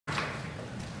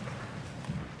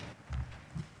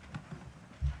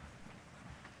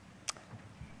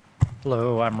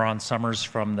Hello, I'm Ron Summers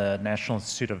from the National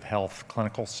Institute of Health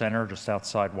Clinical Center just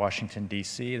outside Washington,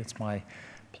 D.C. It's my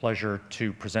pleasure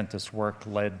to present this work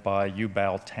led by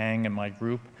You-Bao Tang and my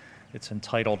group. It's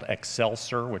entitled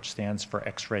XLSor, which stands for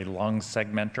X-ray lung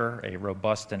segmentor, a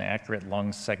robust and accurate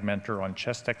lung segmentor on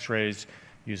chest X-rays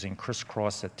using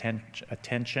Criss-Cross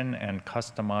attention and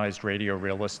customized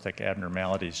radiorealistic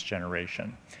abnormalities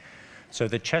generation. So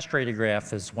the chest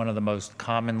radiograph is one of the most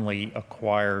commonly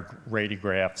acquired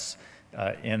radiographs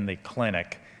in the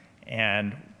clinic.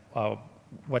 And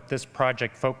what this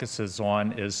project focuses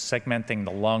on is segmenting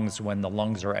the lungs when the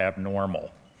lungs are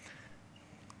abnormal.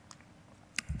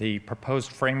 The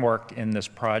proposed framework in this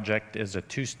project is a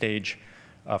two-stage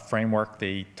framework.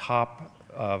 The top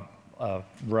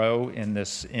row in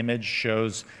this image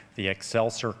shows the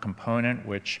XLSor component,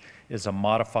 which is a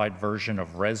modified version of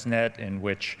ResNet in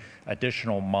which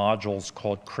additional modules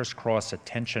called Criss-Cross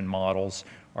attention models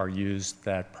are used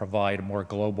that provide a more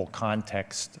global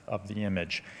context of the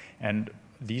image. And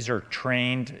these are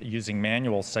trained using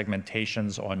manual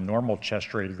segmentations on normal chest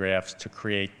radiographs to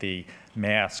create the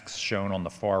masks shown on the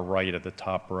far right of the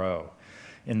top row.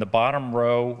 In the bottom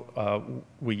row,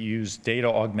 we use data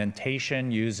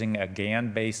augmentation using a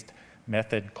GAN-based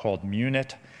method called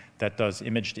MUNIT that does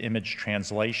image-to-image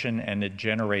translation, and it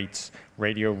generates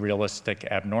radiorealistic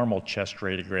abnormal chest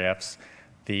radiographs.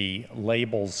 The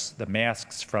labels, the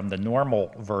masks from the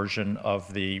normal version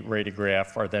of the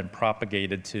radiograph are then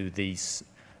propagated to the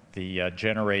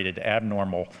generated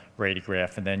abnormal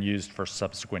radiograph and then used for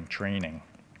subsequent training.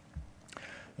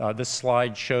 This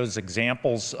slide shows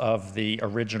examples of the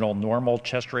original normal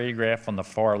chest radiograph on the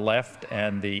far left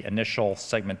and the initial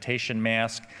segmentation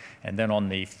mask, and then on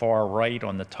the far right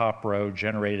on the top row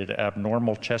generated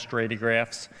abnormal chest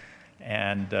radiographs.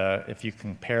 And if you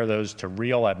compare those to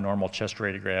real abnormal chest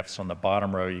radiographs on the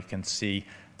bottom row, you can see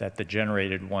that the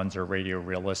generated ones are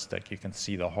radiorealistic. You can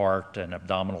see the heart and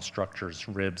abdominal structures,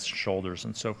 ribs, shoulders,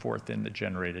 and so forth in the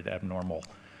generated abnormal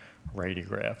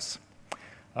radiographs.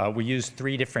 We used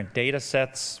 3 different data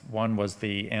sets. One was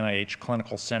the NIH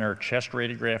Clinical Center chest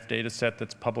radiograph data set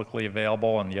that's publicly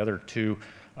available, and the other 2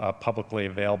 publicly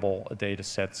available data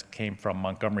sets came from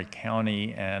Montgomery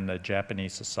County and the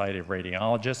Japanese Society of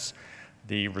Radiologists.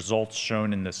 The results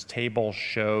shown in this table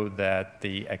show that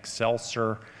the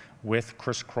XLSor with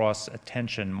Criss-Cross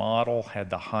attention model had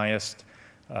the highest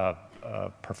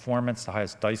performance, the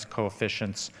highest dice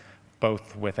coefficients,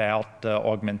 both without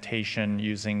augmentation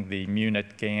using the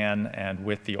MUNIT GAN and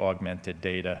with the augmented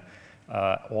data.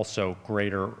 Also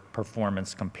greater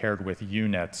performance compared with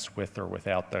UNETs with or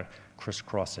without the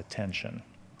Criss-Cross attention.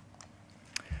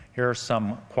 Here are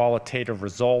some qualitative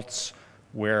results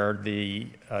where the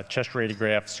chest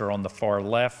radiographs are on the far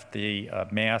left, the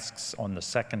masks on the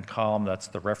second column, that's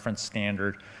the reference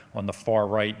standard. On the far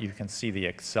right, you can see the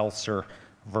XLSor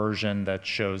version that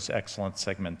shows excellent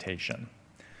segmentation.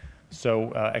 So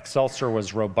XLSor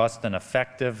was robust and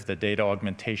effective. The data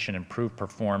augmentation improved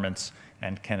performance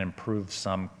and can improve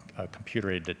some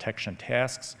computer-aided detection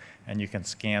tasks. And you can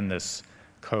scan this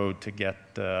code to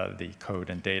get the code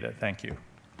and data. Thank you.